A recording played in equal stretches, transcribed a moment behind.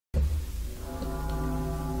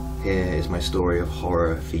Here is my story of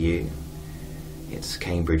horror for you. It's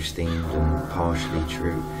Cambridge themed and partially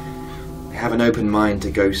true. I have an open mind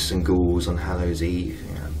to ghosts and ghouls on Hallows Eve.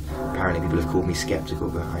 Apparently people have called me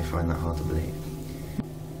sceptical, but I find that hard to believe.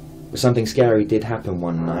 But something scary did happen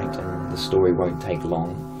one night, and the story won't take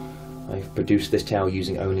long. I've produced this tale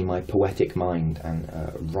using only my poetic mind and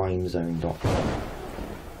rhymezone.com.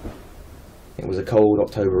 It was a cold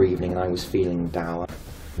October evening and I was feeling dour.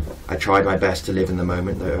 I tried my best to live in the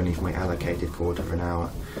moment, though only for my allocated quarter of an hour.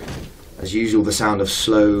 As usual, the sound of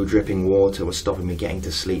slow dripping water was stopping me getting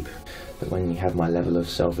to sleep. But when you have my level of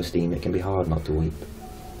self-esteem, it can be hard not to weep.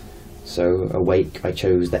 So, awake, I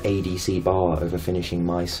chose the ADC bar over finishing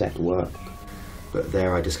my set work. But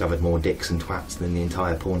there I discovered more dicks and twats than the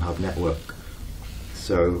entire Pornhub network.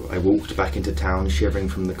 So I walked back into town shivering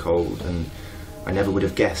from the cold, and I never would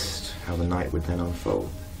have guessed how the night would then unfold.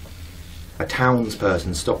 A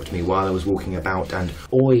townsperson stopped me while I was walking about and,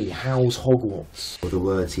 "Oi, how's Hogwarts?" were the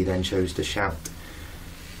words he then chose to shout.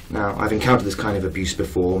 Now, I've encountered this kind of abuse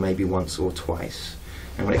before, maybe once or twice.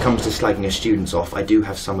 And when it comes to slagging a student off, I do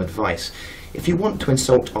have some advice. If you want to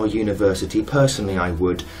insult our university, personally I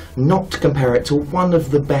would not compare it to one of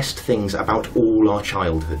the best things about all our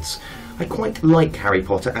childhoods. I quite like Harry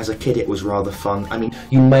Potter. As a kid it was rather fun. I mean,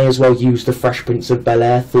 you may as well use The Fresh Prince of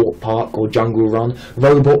Bel-Air, Thorpe Park or Jungle Run.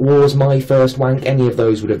 Robot Wars, My First Wank, any of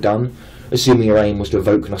those would have done, assuming your aim was to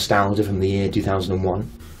evoke nostalgia from the year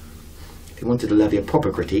 2001. If you wanted to levy a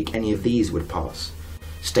proper critique, any of these would pass.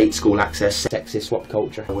 State school access, sexist swap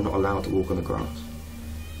culture, we're not allowed to walk on the grass.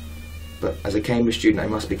 But as a Cambridge student I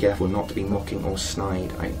must be careful not to be mocking or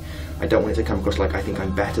snide. I don't want it to come across like I think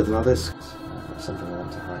I'm better than others. That's something I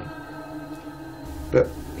want to hide. But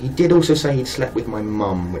he did also say he'd slept with my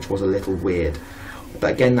mum, which was a little weird.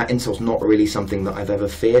 But again, that insult's not really something that I've ever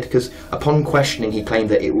feared, because upon questioning he claimed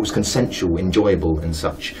that it was consensual, enjoyable and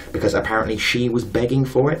such, because apparently she was begging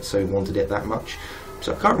for it, so wanted it that much.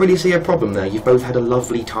 So I can't really see a problem there. You've both had a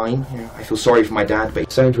lovely time. I feel sorry for my dad, but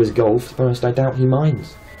so into his golf, to be honest, I doubt he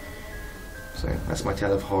minds. So that's my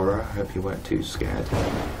tale of horror. I hope you weren't too scared.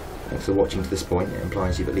 Thanks for watching to this point. It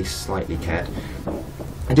implies you've at least slightly cared.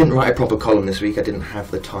 I didn't write a proper column this week. I didn't have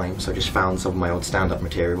the time, so I just found some of my old stand-up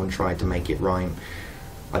material and tried to make it rhyme.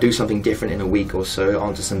 I'll do something different in a week or so,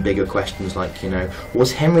 answer some bigger questions like,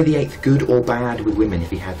 was Henry VIII good or bad with women if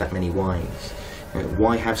he had that many wives?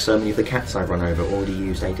 Why have so many of the cats I've run over already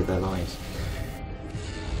used 8 of their lives?